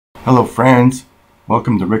Hello friends,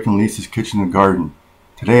 welcome to Rick and Lisa's Kitchen and Garden.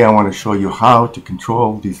 Today I want to show you how to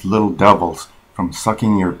control these little devils from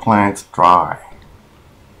sucking your plants dry.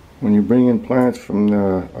 When you bring in plants from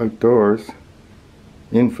the outdoors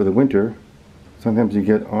in for the winter, sometimes you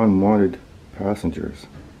get unwanted passengers.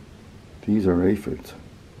 These are aphids.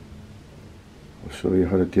 I'll show you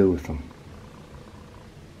how to deal with them.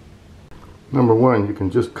 Number one, you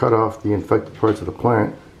can just cut off the infected parts of the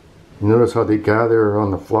plant. You notice how they gather on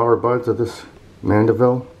the flower buds of this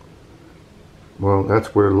mandeville? Well,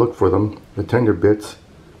 that's where to look for them, the tender bits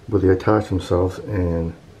where they attach themselves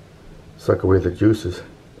and suck away the juices.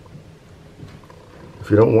 If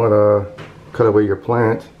you don't want to cut away your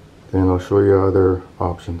plant, then I'll show you other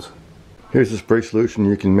options. Here's a spray solution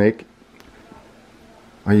you can make.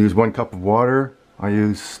 I use 1 cup of water, I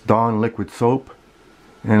use Dawn liquid soap,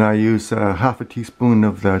 and I use half a teaspoon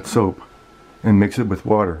of that soap and mix it with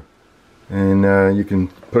water. And you can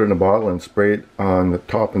put it in a bottle and spray it on the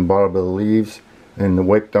top and bottom of the leaves and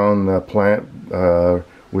wipe down the plant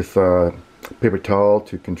with paper towel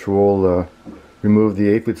to control, remove the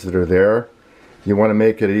aphids that are there. You want to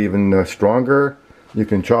make it even stronger, you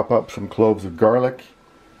can chop up some cloves of garlic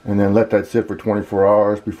and then let that sit for 24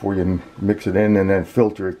 hours before you mix it in, and then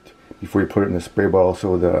filter it before you put it in the spray bottle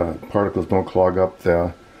so the particles don't clog up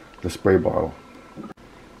the spray bottle.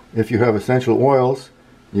 If you have essential oils,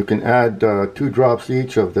 you can add 2 drops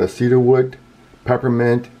each of the cedarwood,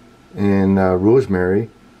 peppermint, and rosemary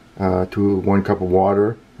to 1 cup of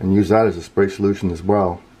water and use that as a spray solution as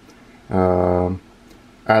well. Add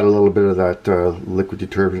a little bit of that liquid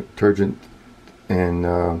detergent and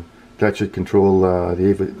that should control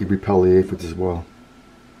repel the aphids as well.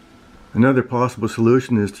 Another possible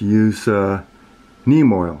solution is to use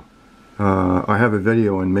neem oil. I have a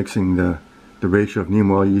video on mixing the ratio of neem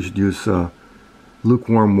oil. You should use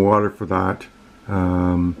lukewarm water for that.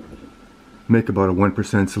 Make about a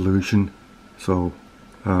 1% solution, so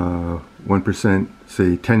 1%,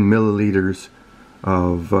 say 10 milliliters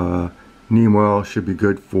of neem oil should be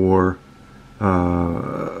good for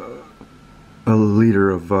a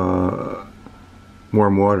liter of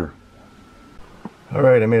warm water.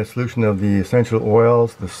 Alright, I made a solution of the essential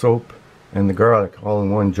oils, the soap, and the garlic all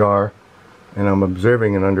in 1 jar, and I'm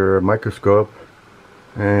observing it under a microscope.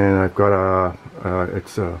 And I've got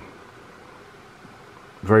it's a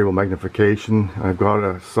variable magnification. I've got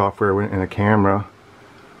a software and a camera,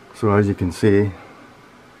 so as you can see,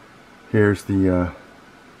 here's the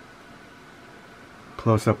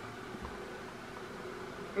close-up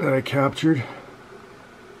that I captured,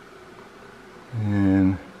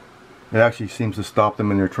 and it actually seems to stop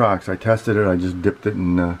them in their tracks. I tested it. I just dipped it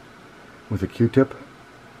in with a Q-tip,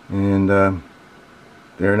 and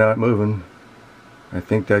they're not moving. I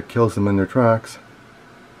think that kills them in their tracks.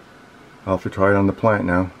 I'll have to try it on the plant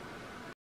now.